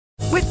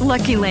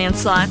Lucky Land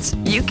Slots,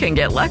 you can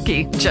get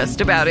lucky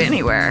just about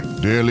anywhere.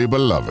 Dearly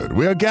beloved,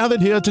 we are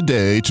gathered here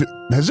today to...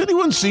 Has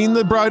anyone seen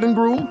the bride and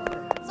groom?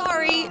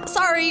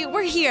 Sorry,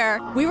 we're here.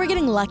 We were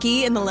getting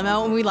lucky in the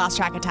limo and we lost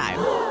track of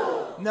time.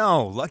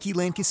 No, Lucky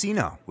Land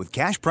Casino, with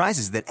cash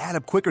prizes that add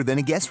up quicker than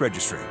a guest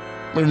registry.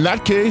 In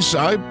that case,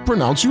 I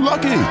pronounce you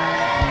lucky.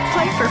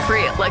 Play for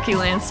free at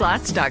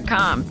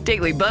LuckyLandSlots.com.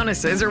 Daily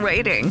bonuses are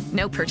waiting.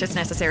 No purchase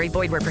necessary.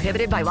 Void where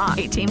prohibited by law.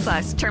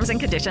 18+. Terms and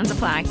conditions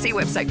apply. See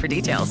website for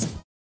details.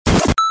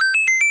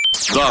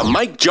 The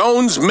Mike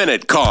Jones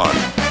Minute Con.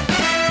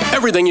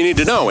 Everything you need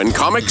to know in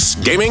comics,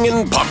 gaming,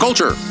 and pop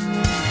culture.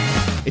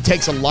 It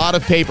takes a lot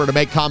of paper to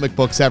make comic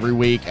books every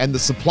week, and the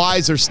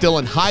supplies are still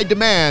in high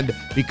demand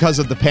because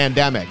of the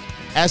pandemic.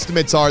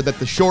 Estimates are that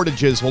the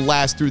shortages will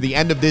last through the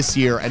end of this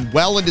year and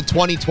well into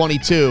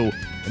 2022,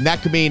 and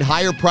that could mean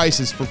higher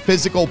prices for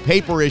physical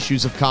paper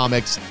issues of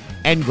comics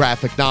and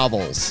graphic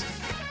novels.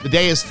 The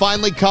day has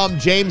finally come.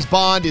 James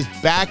Bond is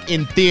back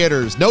in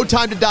theaters. No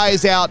Time to Die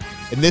is out,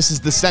 and this is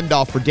the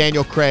send-off for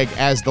Daniel Craig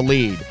as the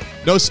lead.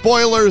 No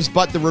spoilers,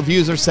 but the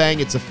reviews are saying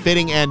it's a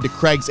fitting end to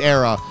Craig's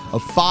era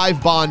of 5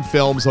 Bond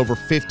films over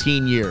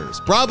 15 years.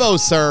 Bravo,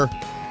 sir.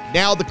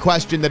 Now the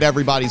question that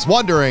everybody's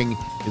wondering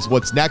is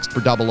what's next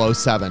for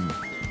 007.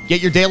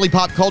 Get your daily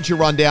pop culture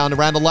rundown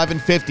around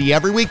 11:50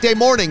 every weekday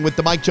morning with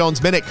the Mike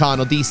Jones Minute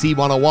Con on DC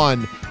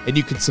 101. And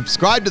you can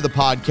subscribe to the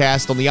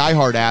podcast on the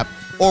iHeart app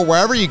or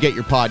wherever you get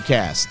your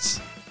podcasts.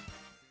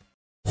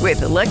 With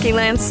the Lucky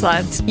Land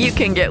Slots, you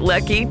can get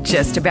lucky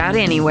just about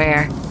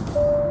anywhere.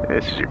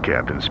 This is your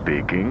captain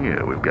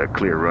speaking. We've got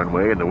clear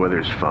runway and the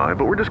weather's fine,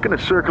 but we're just going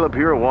to circle up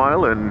here a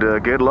while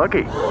and get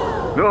lucky.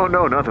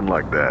 No, nothing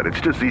like that. It's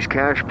just these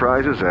cash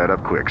prizes add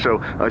up quick. So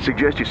I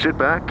suggest you sit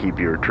back, keep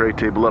your tray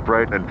table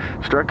upright, and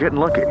start getting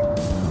lucky.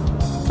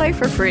 Play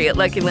for free at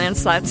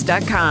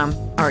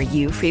LuckyLandSlots.com. Are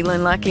you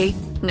feeling lucky?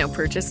 No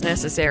purchase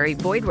necessary.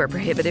 Void where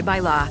prohibited by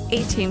law.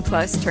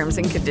 18+ terms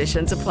and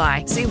conditions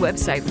apply. See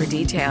website for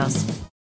details.